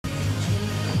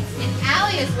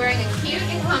is wearing a cute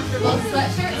and comfortable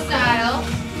sweatshirt style,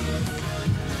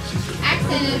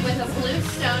 accented with a blue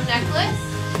stone necklace.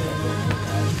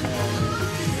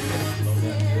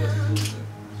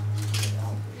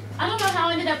 I don't know how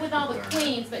I ended up with all the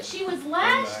queens, but she was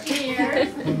last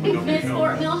year's Miss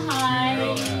Fort Mill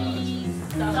High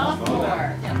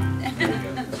sophomore.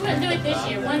 She wouldn't do it this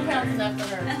year. 1 crown's enough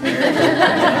for her.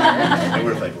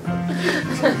 We're thankful.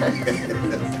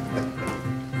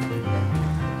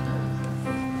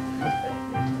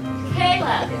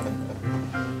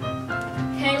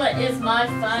 Kayla is my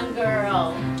fun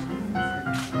girl.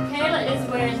 Kayla is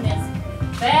wearing this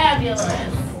fabulous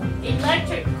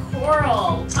electric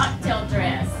coral cocktail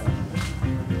dress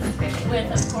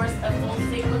with, of course, a full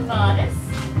sequin bodice.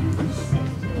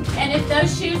 And if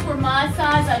those shoes were my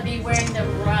size, I'd be wearing them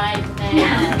right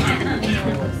now.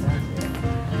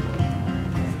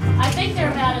 I think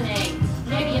they're about an 8,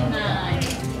 maybe a 9.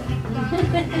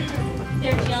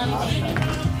 They're Johnny Baby.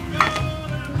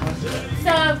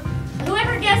 So,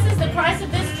 whoever guesses the price of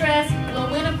this dress will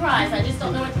win a prize. I just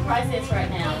don't know what the price is right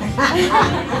now.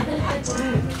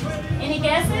 Any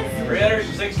guesses?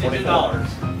 $362.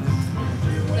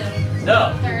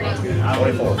 No.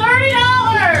 $24.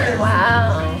 $30!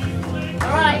 Wow. All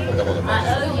right, I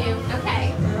owe you. Okay.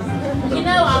 You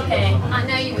know I'll pay. I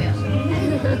know you will.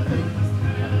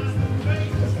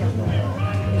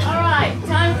 All right,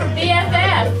 time for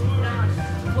BFF.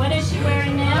 What is she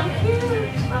wearing now?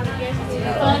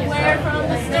 Fun wear from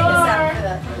the store.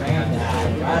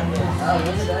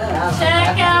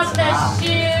 Check out the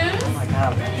shoes.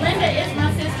 Linda is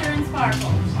my sister in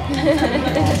sparkle. We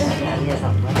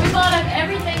bought up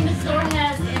everything the store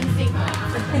has in sequence.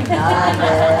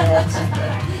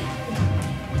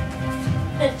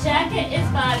 The jacket is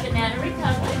by Banana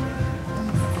Republic.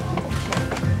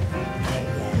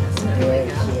 What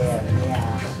else do we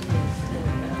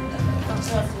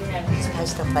have here?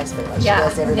 Post on Facebook like she Yeah.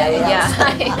 does everybody else.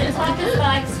 Yeah. The top is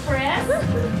by Express.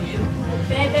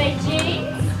 Bebe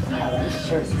jeans.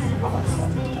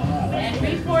 And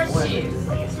Report shoes.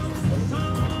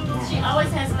 She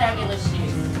always has fabulous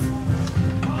shoes.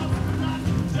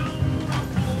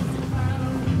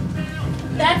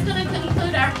 That's going to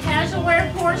conclude our casual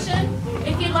wear portion.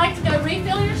 If you'd like to go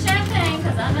refill your champagne,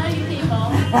 because I know you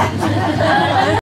people.